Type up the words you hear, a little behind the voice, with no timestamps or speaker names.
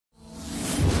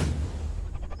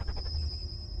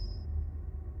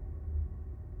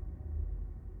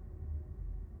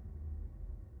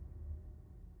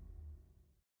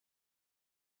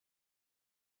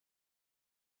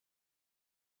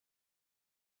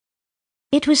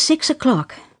It was 6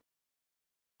 o'clock.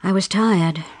 I was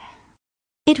tired.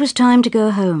 It was time to go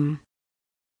home.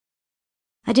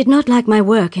 I did not like my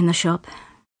work in the shop.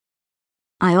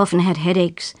 I often had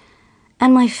headaches,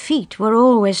 and my feet were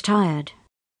always tired.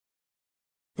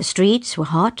 The streets were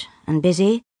hot and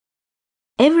busy.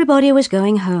 Everybody was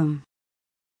going home.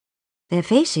 Their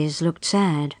faces looked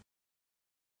sad.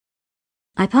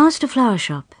 I passed a flower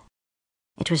shop.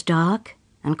 It was dark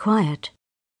and quiet.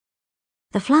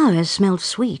 The flowers smelled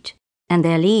sweet, and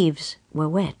their leaves were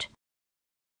wet.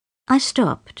 I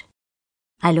stopped.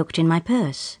 I looked in my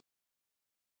purse.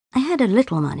 I had a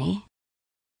little money.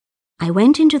 I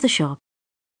went into the shop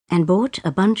and bought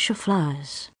a bunch of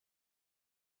flowers.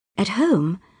 At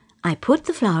home, I put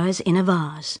the flowers in a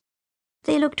vase.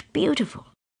 They looked beautiful.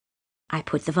 I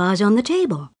put the vase on the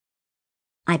table.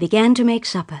 I began to make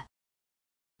supper.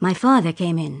 My father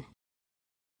came in.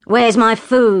 "Where's my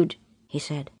food?" he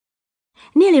said.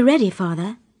 "Nearly ready,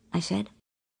 Father," I said.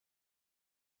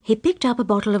 He picked up a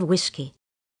bottle of whiskey.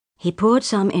 He poured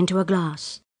some into a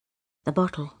glass. The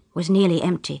bottle was nearly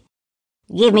empty.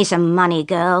 "Give me some money,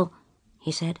 girl,"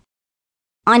 he said.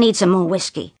 "I need some more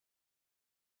whiskey."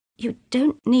 "You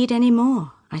don't need any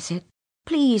more," I said.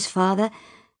 "Please, Father,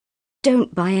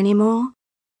 don't buy any more."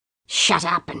 "Shut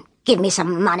up and give me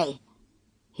some money,"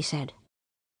 he said.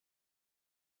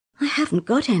 "I haven't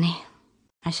got any,"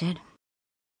 I said.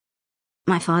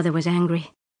 My father was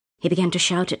angry. He began to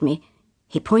shout at me.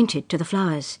 He pointed to the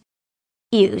flowers.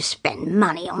 "You spend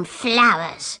money on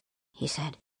flowers," he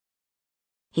said.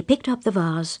 He picked up the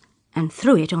vase and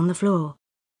threw it on the floor.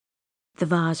 The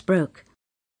vase broke.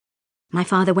 My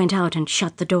father went out and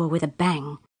shut the door with a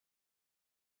bang.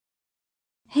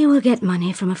 He will get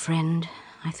money from a friend,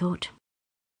 I thought.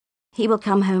 He will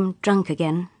come home drunk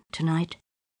again tonight.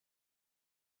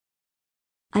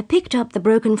 I picked up the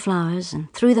broken flowers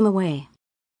and threw them away.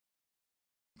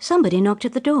 Somebody knocked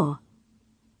at the door.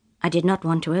 I did not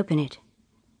want to open it.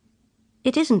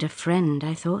 It isn't a friend,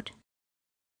 I thought.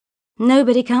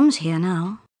 Nobody comes here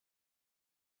now.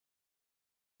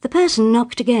 The person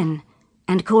knocked again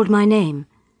and called my name.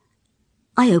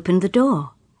 I opened the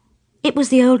door. It was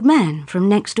the old man from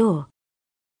next door.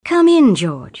 "Come in,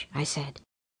 George," I said.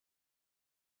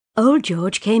 Old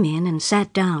George came in and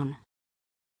sat down.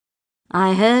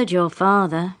 "I heard your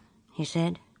father," he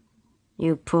said.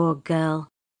 "You poor girl.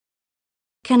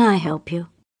 Can I help you?"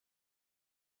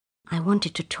 I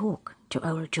wanted to talk to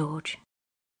old George.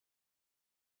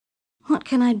 "What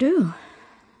can I do?"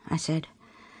 I said.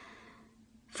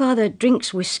 "Father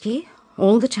drinks whiskey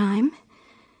all the time.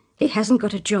 He hasn't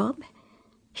got a job.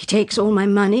 He takes all my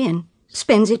money and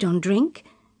spends it on drink.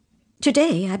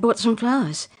 Today I bought some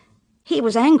flowers. He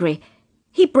was angry.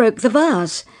 He broke the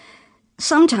vase.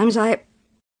 Sometimes I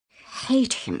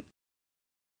hate him."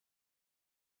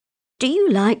 "Do you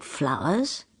like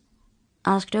flowers?"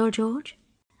 asked old George.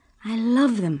 "I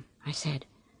love them," I said,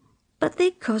 "but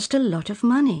they cost a lot of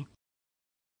money."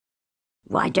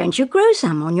 "Why don't you grow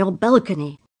some on your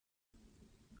balcony?"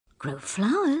 "Grow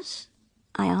flowers?"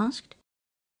 I asked.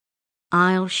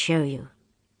 "I'll show you,"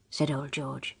 said old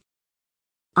George.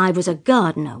 "I was a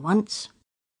gardener once."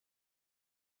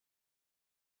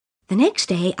 The next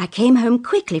day I came home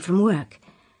quickly from work.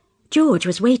 George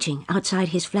was waiting outside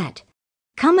his flat.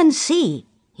 "Come and see,"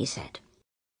 he said.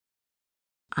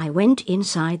 I went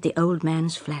inside the old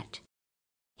man's flat.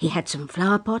 He had some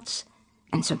flower pots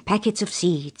and some packets of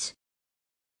seeds.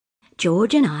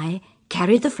 George and I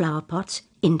carried the flower pots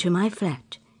into my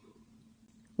flat.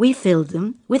 We filled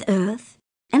them with earth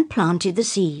and planted the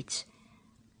seeds.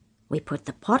 We put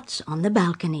the pots on the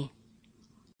balcony.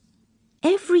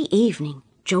 Every evening,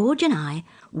 George and I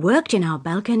worked in our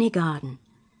balcony garden.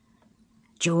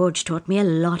 George taught me a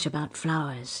lot about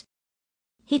flowers.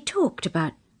 He talked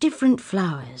about different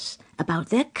flowers, about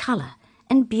their colour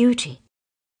and beauty.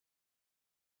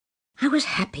 I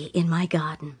was happy in my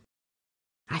garden.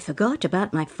 I forgot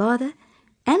about my father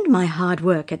and my hard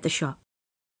work at the shop.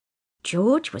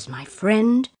 George was my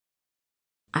friend.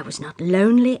 I was not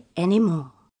lonely any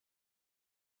more.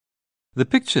 The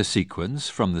picture sequence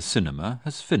from the cinema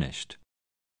has finished.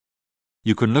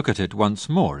 You can look at it once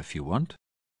more if you want.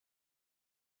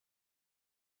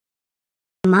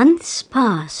 Months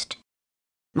passed.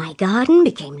 My garden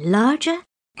became larger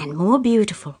and more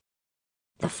beautiful.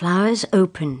 The flowers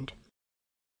opened.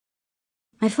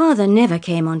 My father never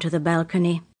came onto the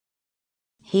balcony.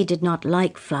 He did not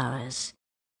like flowers.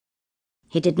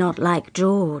 He did not like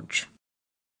George.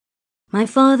 My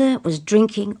father was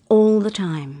drinking all the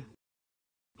time.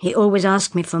 He always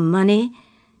asked me for money,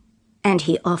 and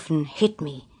he often hit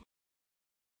me.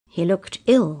 He looked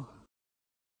ill.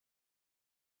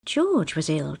 George was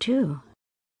ill too.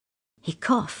 He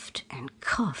coughed and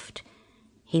coughed.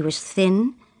 He was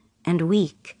thin and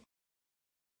weak.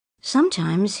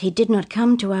 Sometimes he did not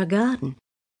come to our garden.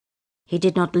 He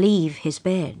did not leave his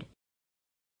bed.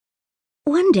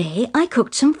 One day I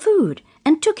cooked some food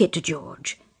and took it to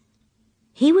George.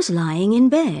 He was lying in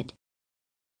bed.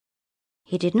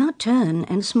 He did not turn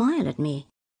and smile at me.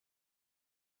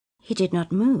 He did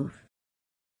not move.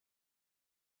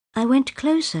 I went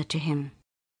closer to him.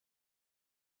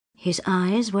 His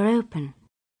eyes were open.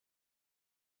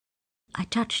 I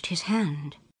touched his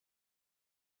hand.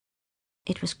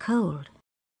 It was cold.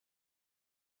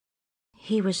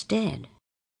 He was dead.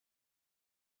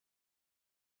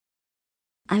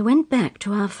 I went back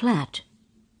to our flat.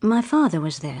 My father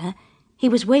was there. He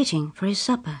was waiting for his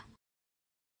supper.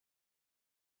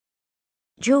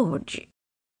 "George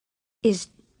is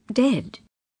dead,"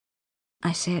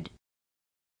 I said.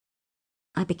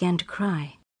 I began to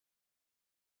cry.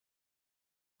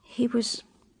 "He was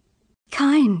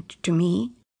kind to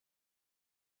me.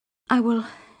 I will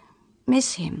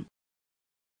miss him."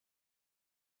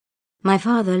 My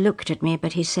father looked at me,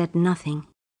 but he said nothing.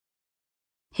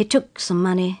 He took some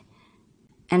money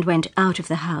and went out of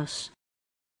the house.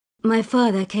 My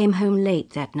father came home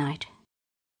late that night.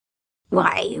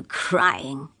 "Why are you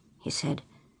crying?" he said.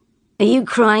 "Are you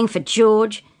crying for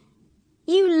George?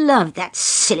 You loved that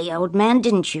silly old man,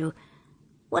 didn't you?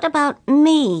 What about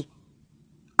me?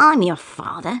 I'm your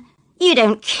father. You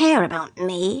don't care about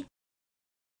me."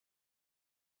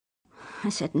 I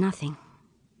said nothing.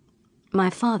 My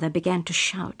father began to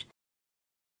shout.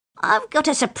 "I've got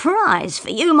a surprise for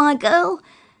you, my girl.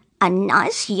 A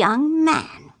nice young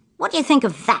man. What do you think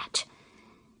of that?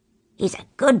 He's a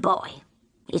good boy.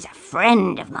 He's a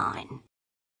friend of mine.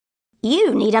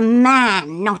 You need a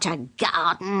man, not a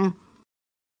garden."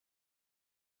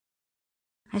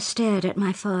 I stared at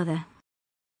my father.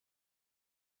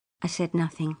 I said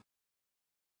nothing.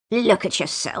 "Look at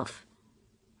yourself,"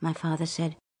 my father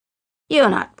said. "You're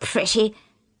not pretty,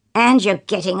 and you're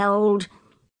getting old.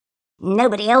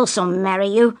 Nobody else will marry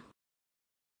you."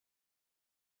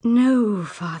 "No,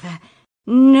 father,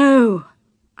 no,"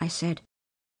 I said.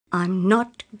 "I'm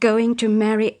not going to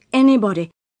marry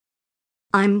anybody.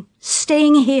 I'm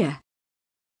staying here.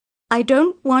 I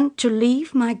don't want to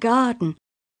leave my garden."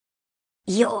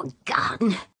 "Your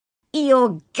garden?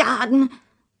 Your garden?"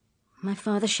 my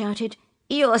father shouted.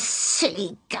 "Your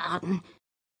silly garden.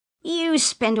 You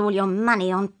spend all your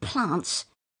money on plants.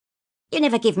 You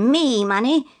never give me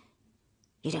money.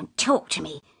 You don't talk to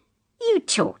me. You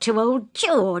talk to old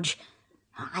George.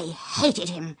 I hated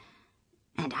him,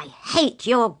 and I hate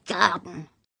your garden."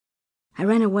 I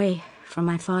ran away from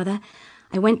my father.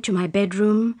 I went to my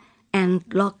bedroom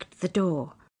and locked the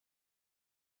door.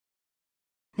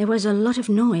 There was a lot of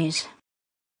noise.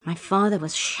 My father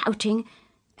was shouting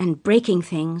and breaking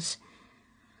things.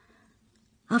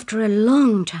 After a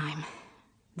long time,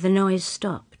 the noise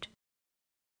stopped.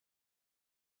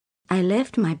 I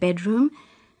left my bedroom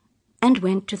and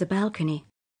went to the balcony.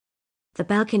 The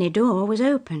balcony door was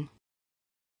open.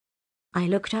 I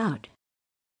looked out.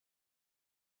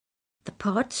 The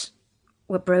pots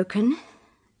were broken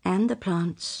and the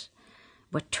plants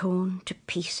were torn to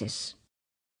pieces.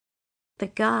 The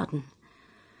garden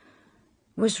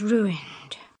was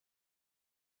ruined.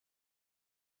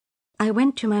 I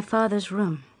went to my father's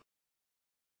room.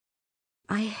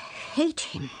 "I hate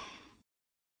him,"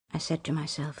 I said to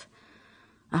myself.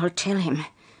 "I'll tell him.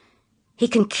 He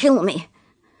can kill me.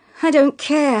 I don't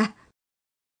care."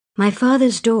 My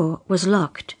father's door was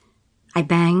locked. I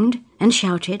banged and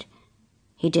shouted.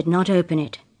 He did not open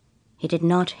it. He did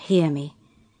not hear me.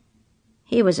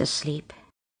 He was asleep.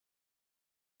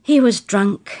 He was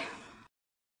drunk.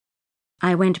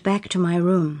 I went back to my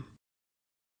room.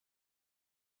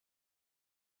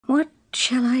 What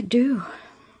shall I do?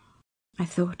 I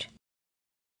thought.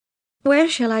 Where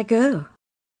shall I go?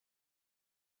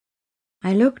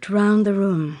 I looked round the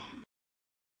room.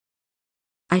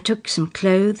 I took some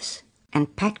clothes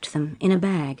and packed them in a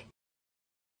bag.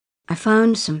 I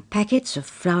found some packets of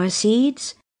flower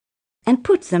seeds and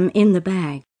put them in the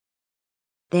bag.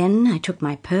 Then I took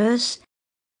my purse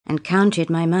and counted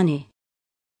my money.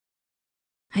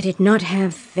 I did not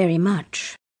have very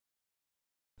much.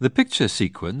 The picture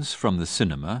sequence from the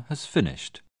cinema has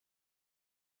finished.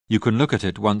 You can look at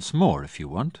it once more if you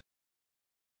want.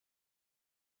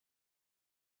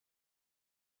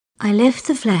 I left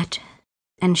the flat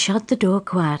and shut the door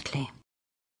quietly.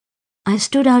 I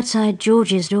stood outside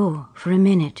George's door for a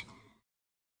minute.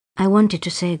 I wanted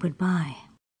to say goodbye.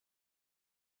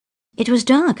 It was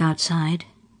dark outside.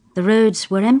 The roads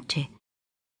were empty.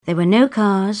 There were no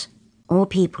cars or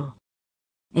people.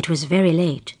 It was very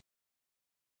late.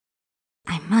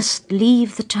 I must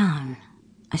leave the town,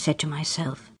 I said to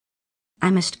myself. I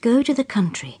must go to the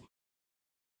country.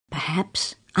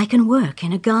 Perhaps I can work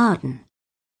in a garden.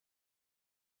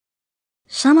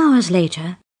 Some hours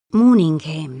later, morning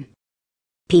came.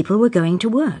 People were going to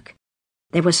work.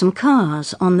 There were some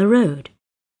cars on the road.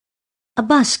 A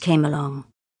bus came along.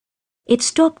 It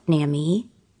stopped near me.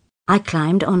 I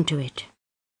climbed onto it.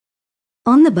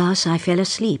 On the bus, I fell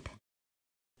asleep.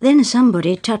 Then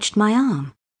somebody touched my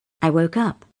arm. I woke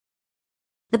up.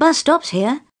 "The bus stops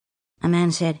here," a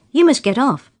man said. "You must get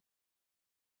off."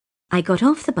 I got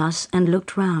off the bus and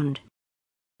looked round.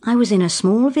 I was in a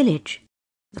small village.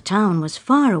 The town was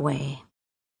far away.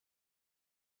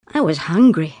 I was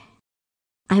hungry.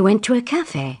 I went to a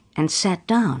cafe and sat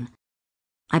down.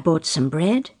 I bought some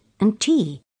bread and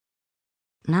tea.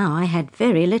 Now I had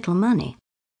very little money.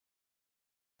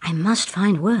 I must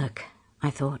find work, I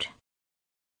thought.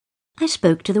 I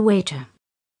spoke to the waiter.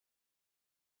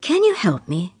 "Can you help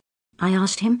me?" I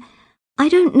asked him. "I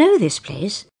don't know this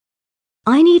place.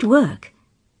 I need work.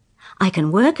 I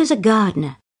can work as a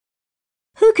gardener.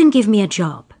 Who can give me a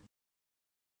job?"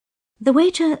 The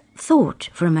waiter thought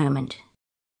for a moment.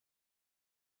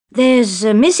 "There's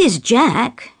Mrs.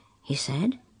 Jack," he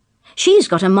said. "She's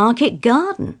got a market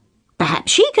garden.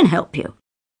 Perhaps she can help you."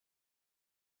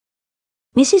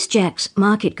 Mrs. Jack's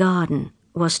market garden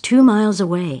was 2 miles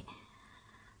away.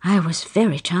 I was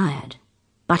very tired,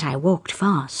 but I walked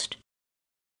fast.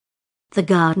 The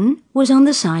garden was on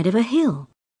the side of a hill.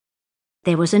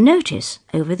 There was a notice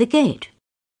over the gate.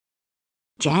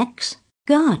 Jack's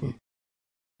garden.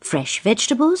 Fresh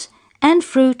vegetables and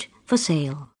fruit for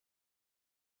sale.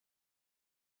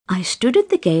 I stood at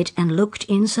the gate and looked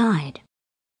inside.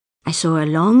 I saw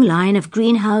a long line of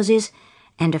greenhouses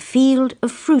and a field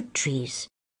of fruit trees.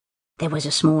 There was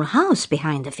a small house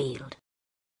behind the field.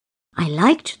 I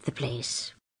liked the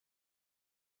place.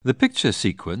 The picture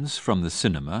sequence from the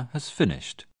cinema has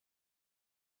finished.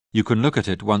 You can look at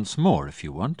it once more if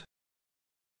you want.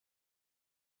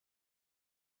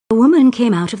 A woman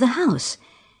came out of the house.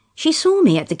 She saw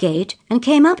me at the gate and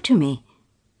came up to me.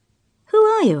 "Who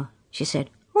are you?" she said.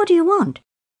 "What do you want?"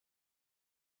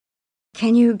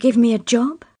 "Can you give me a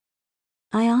job?"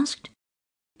 I asked.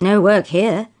 "No work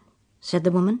here," said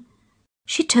the woman.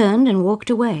 She turned and walked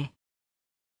away.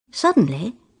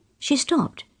 Suddenly, she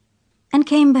stopped and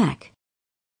came back.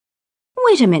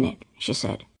 "Wait a minute," she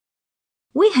said.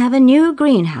 "We have a new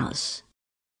greenhouse.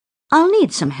 I'll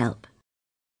need some help.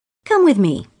 Come with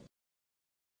me."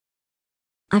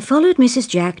 I followed Mrs.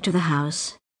 Jack to the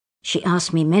house. She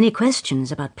asked me many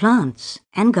questions about plants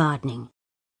and gardening.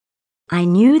 I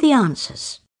knew the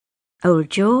answers. Old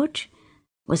George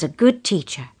was a good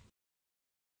teacher.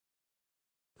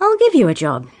 "I'll give you a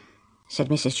job," said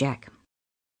Mrs. Jack.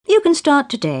 "You can start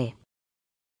today."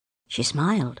 She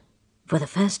smiled for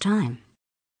the first time.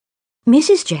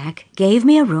 Mrs. Jack gave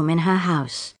me a room in her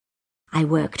house. I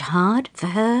worked hard for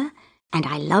her, and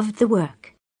I loved the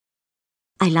work.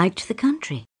 I liked the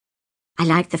country. I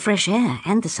liked the fresh air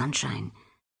and the sunshine.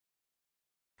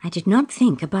 I did not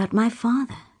think about my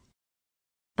father,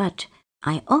 but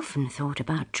I often thought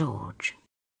about George.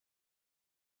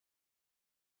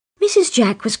 Mrs.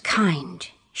 Jack was kind.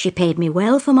 She paid me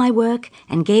well for my work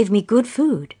and gave me good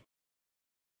food.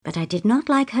 But I did not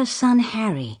like her son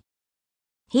Harry.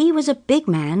 He was a big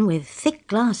man with thick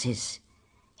glasses.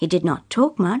 He did not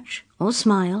talk much or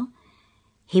smile.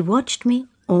 He watched me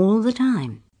all the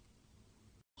time.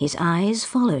 His eyes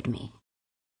followed me.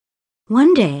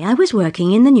 One day I was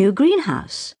working in the new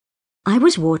greenhouse. I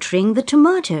was watering the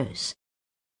tomatoes.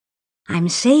 "I'm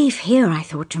safe here," I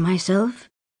thought to myself.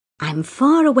 "I'm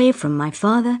far away from my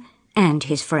father and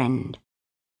his friend."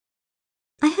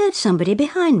 I heard somebody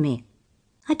behind me.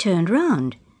 I turned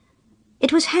round.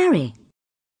 It was Harry.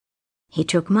 He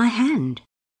took my hand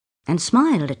and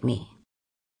smiled at me.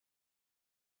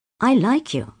 "I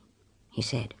like you," he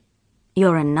said.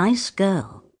 "You're a nice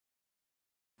girl."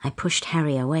 I pushed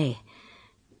Harry away.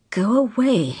 "Go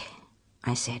away,"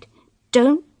 I said.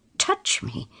 "Don't touch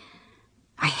me.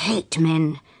 I hate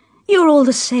men. You're all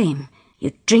the same.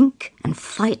 You drink and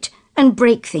fight and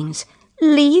break things.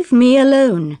 Leave me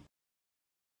alone."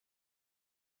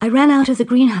 I ran out of the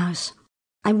greenhouse.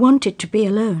 I wanted to be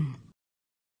alone.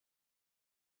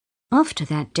 After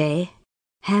that day,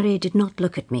 Harry did not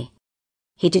look at me.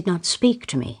 He did not speak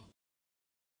to me.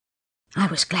 I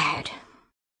was glad.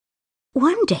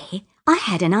 One day I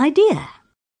had an idea.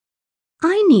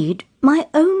 I need my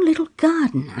own little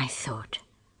garden, I thought.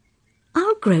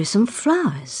 I'll grow some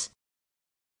flowers.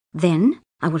 Then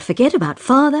I will forget about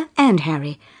Father and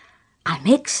Harry. I'll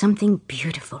make something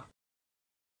beautiful.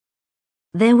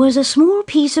 There was a small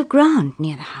piece of ground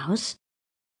near the house.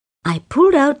 I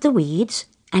pulled out the weeds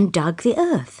and dug the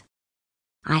earth.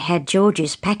 I had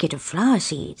George's packet of flower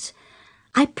seeds.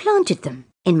 I planted them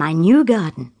in my new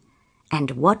garden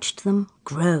and watched them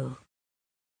grow.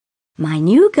 My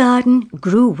new garden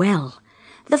grew well.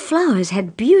 The flowers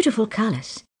had beautiful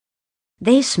colours.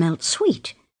 They smelt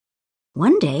sweet.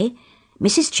 One day,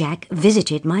 Mrs. Jack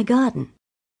visited my garden.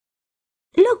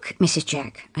 "Look, Mrs.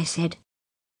 Jack," I said.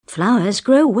 "Flowers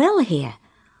grow well here.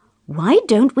 Why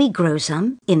don't we grow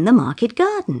some in the market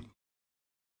garden?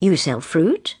 You sell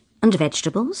fruit and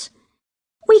vegetables.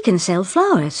 We can sell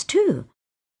flowers too.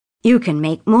 You can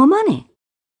make more money."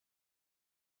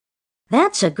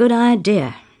 "That's a good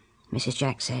idea," Mrs.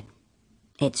 Jack said.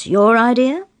 "It's your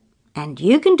idea, and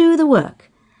you can do the work.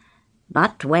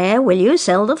 But where will you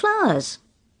sell the flowers?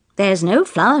 There's no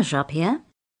flower shop here."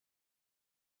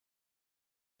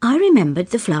 I remembered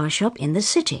the flower shop in the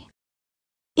city.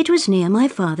 It was near my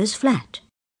father's flat.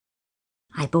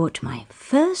 I bought my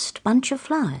first bunch of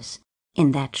flowers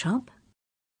in that shop.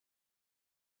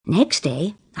 Next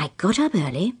day, I got up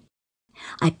early.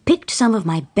 I picked some of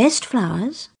my best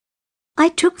flowers. I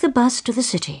took the bus to the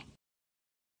city.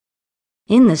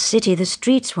 In the city, the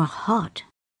streets were hot.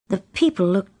 The people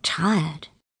looked tired.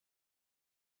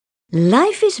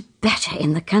 Life is better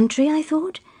in the country, I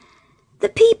thought. The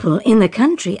people in the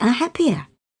country are happier.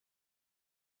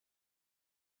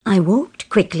 I walked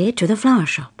quickly to the flower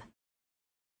shop.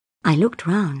 I looked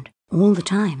round all the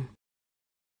time.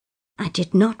 I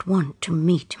did not want to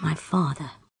meet my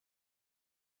father.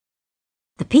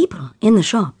 The people in the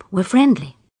shop were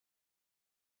friendly.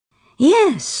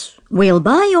 "Yes, we'll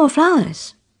buy your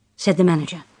flowers," said the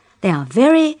manager. "They are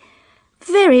very,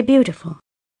 very beautiful."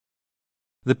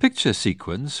 The picture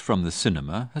sequence from the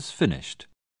cinema has finished.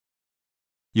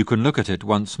 You can look at it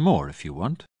once more if you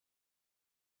want.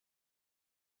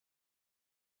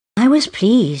 I was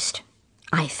pleased.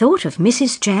 I thought of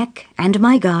Mrs. Jack and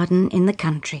my garden in the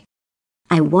country.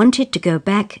 I wanted to go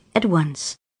back at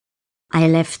once. I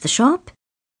left the shop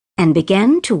and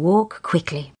began to walk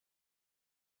quickly.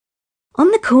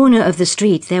 On the corner of the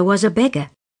street there was a beggar.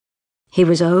 He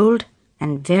was old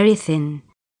and very thin.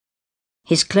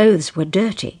 His clothes were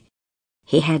dirty.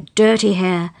 He had dirty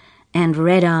hair and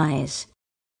red eyes.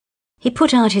 He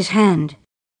put out his hand.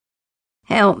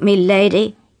 "Help me,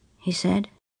 lady," he said.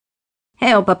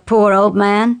 "Help a poor old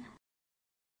man."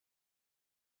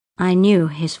 I knew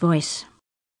his voice.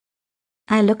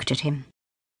 I looked at him.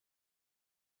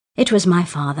 It was my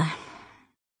father.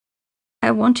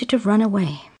 I wanted to run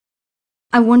away.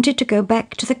 I wanted to go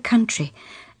back to the country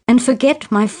and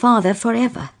forget my father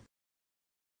forever.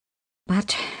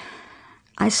 But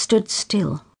I stood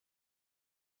still.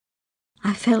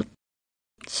 I felt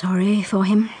sorry for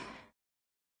him.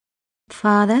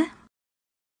 "Father,"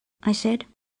 I said.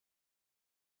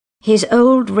 His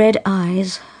old red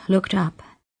eyes looked up.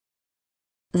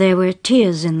 There were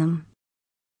tears in them.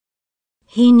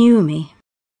 He knew me.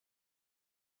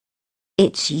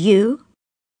 "It's you?"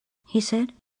 he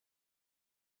said.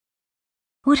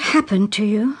 "What happened to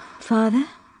you, Father?"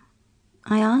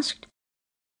 I asked.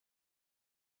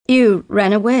 "You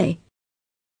ran away,"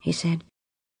 he said.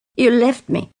 "You left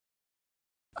me.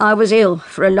 I was ill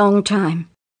for a long time.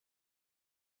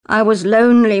 I was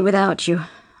lonely without you.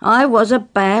 I was a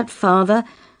bad father,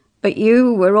 but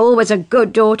you were always a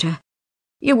good daughter.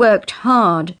 You worked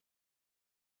hard.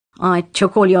 I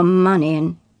took all your money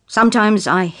and sometimes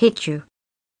I hit you.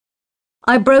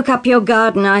 I broke up your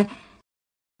garden.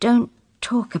 Don't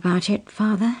talk about it,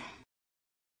 Father,"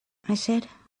 I said.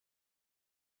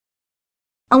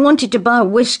 "I wanted to buy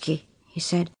whiskey," he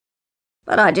said,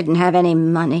 "but I didn't have any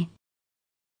money.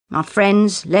 My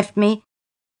friends left me.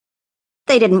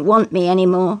 They didn't want me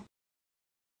anymore.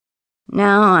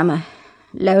 Now I'm a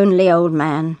lonely old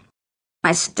man.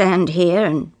 I stand here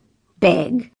and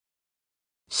beg.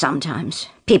 Sometimes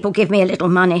people give me a little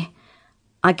money.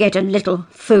 I get a little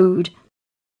food.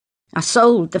 I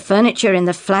sold the furniture in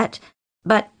the flat,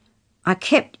 but I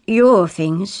kept your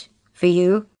things for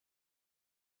you."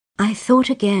 I thought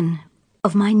again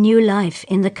of my new life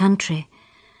in the country.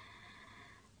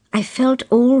 I felt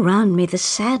all round me the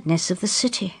sadness of the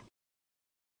city.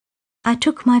 I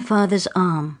took my father's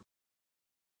arm.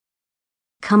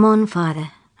 "Come on,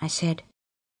 Father," I said.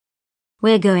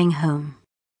 "We're going home."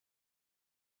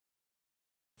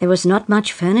 There was not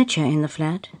much furniture in the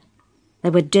flat.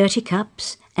 There were dirty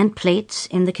cups and plates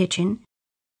in the kitchen.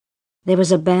 There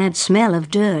was a bad smell of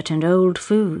dirt and old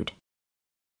food.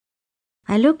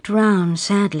 I looked round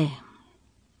sadly.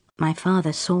 My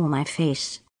father saw my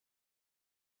face.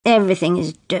 "Everything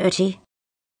is dirty,"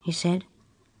 he said.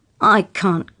 I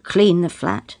can't clean the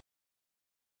flat.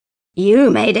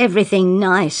 You made everything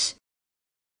nice.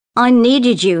 I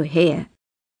needed you here.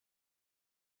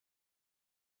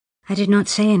 I did not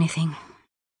say anything.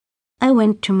 I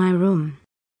went to my room.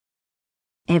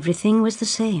 Everything was the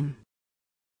same.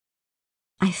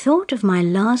 I thought of my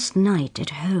last night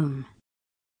at home.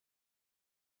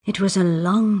 It was a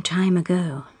long time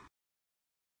ago.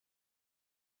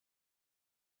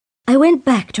 I went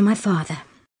back to my father.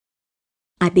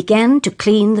 I began to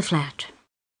clean the flat.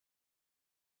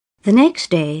 The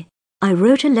next day, I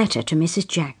wrote a letter to Mrs.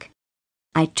 Jack.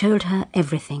 I told her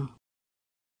everything.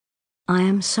 I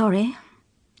am sorry.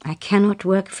 I cannot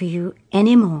work for you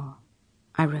any more,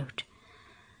 I wrote.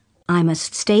 I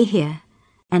must stay here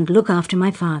and look after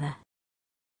my father.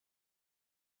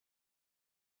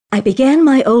 I began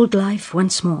my old life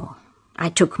once more. I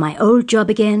took my old job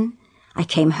again. I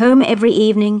came home every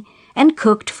evening and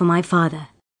cooked for my father.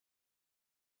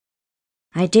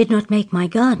 I did not make my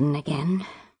garden again.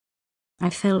 I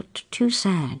felt too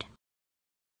sad.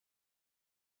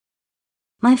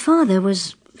 My father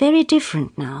was very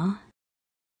different now.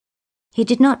 He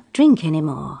did not drink any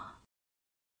more.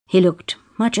 He looked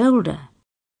much older.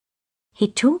 He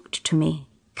talked to me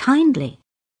kindly.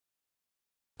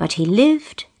 But he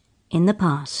lived in the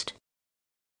past.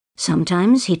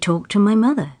 Sometimes he talked to my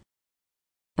mother.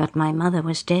 But my mother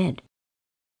was dead.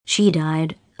 She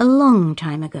died a long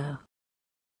time ago.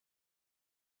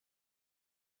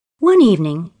 One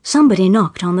evening, somebody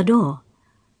knocked on the door.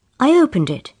 I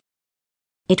opened it.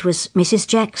 It was Mrs.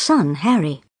 Jack's son,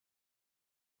 Harry.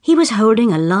 He was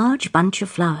holding a large bunch of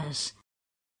flowers.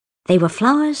 They were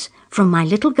flowers from my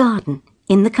little garden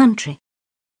in the country.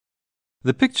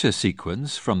 The picture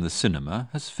sequence from the cinema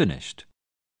has finished.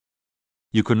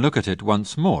 You can look at it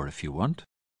once more if you want.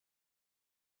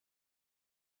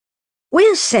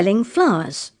 We're selling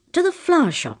flowers to the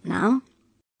flower shop now,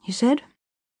 he said.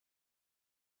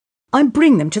 I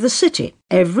bring them to the city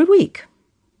every week.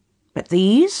 But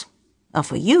these are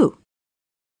for you.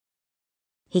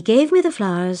 He gave me the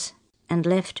flowers and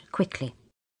left quickly.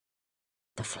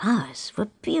 The flowers were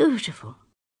beautiful.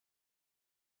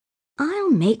 I'll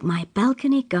make my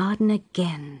balcony garden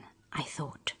again, I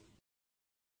thought.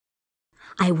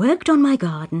 I worked on my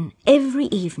garden every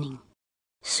evening.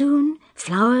 Soon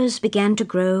flowers began to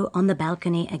grow on the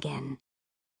balcony again.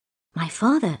 My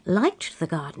father liked the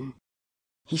garden.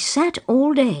 He sat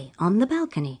all day on the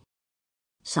balcony.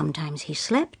 Sometimes he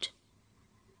slept.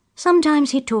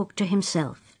 Sometimes he talked to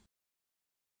himself.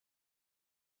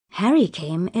 Harry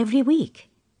came every week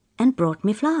and brought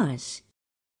me flowers.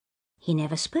 He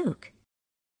never spoke.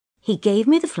 He gave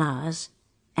me the flowers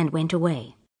and went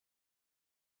away.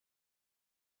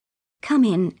 Come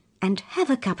in and have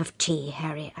a cup of tea,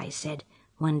 Harry, I said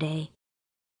one day.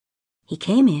 He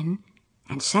came in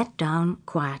and sat down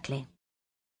quietly.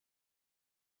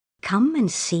 Come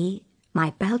and see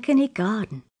my balcony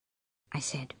garden, I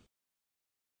said.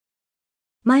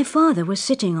 My father was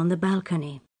sitting on the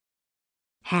balcony.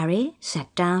 Harry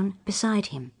sat down beside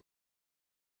him.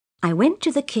 I went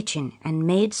to the kitchen and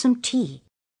made some tea.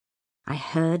 I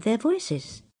heard their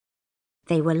voices.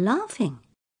 They were laughing.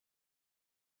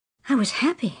 I was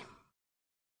happy.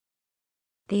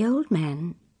 The old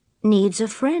man needs a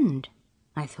friend,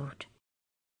 I thought.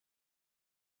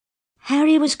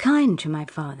 Harry was kind to my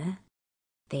father.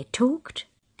 They talked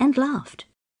and laughed.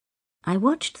 I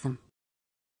watched them.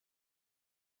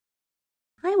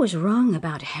 I was wrong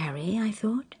about Harry, I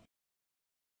thought.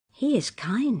 He is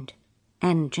kind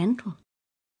and gentle.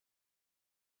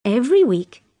 Every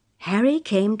week, Harry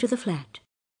came to the flat.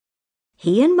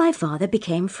 He and my father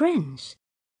became friends.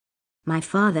 My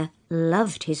father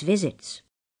loved his visits.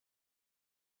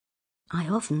 I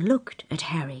often looked at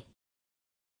Harry.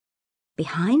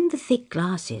 Behind the thick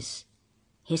glasses,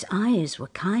 his eyes were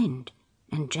kind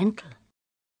and gentle.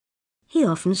 He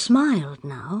often smiled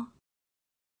now.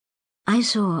 I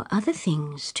saw other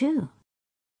things too.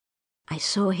 I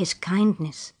saw his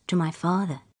kindness to my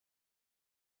father.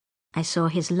 I saw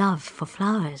his love for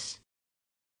flowers.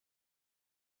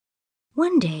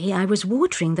 One day I was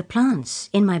watering the plants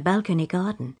in my balcony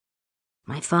garden.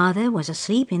 My father was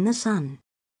asleep in the sun.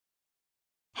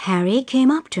 Harry came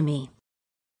up to me.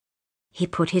 He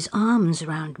put his arms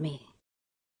round me.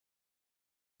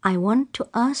 I want to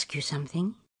ask you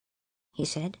something, he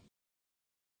said.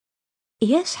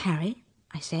 Yes, Harry,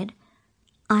 I said.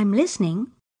 I'm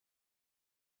listening.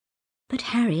 But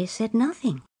Harry said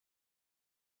nothing.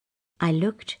 I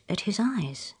looked at his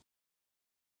eyes.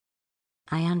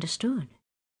 I understood.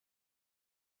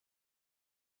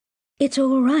 It's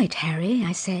all right, Harry,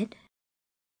 I said.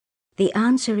 The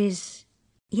answer is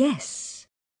yes.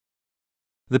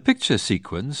 The picture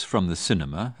sequence from the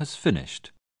cinema has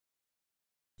finished.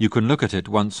 You can look at it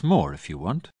once more if you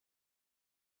want.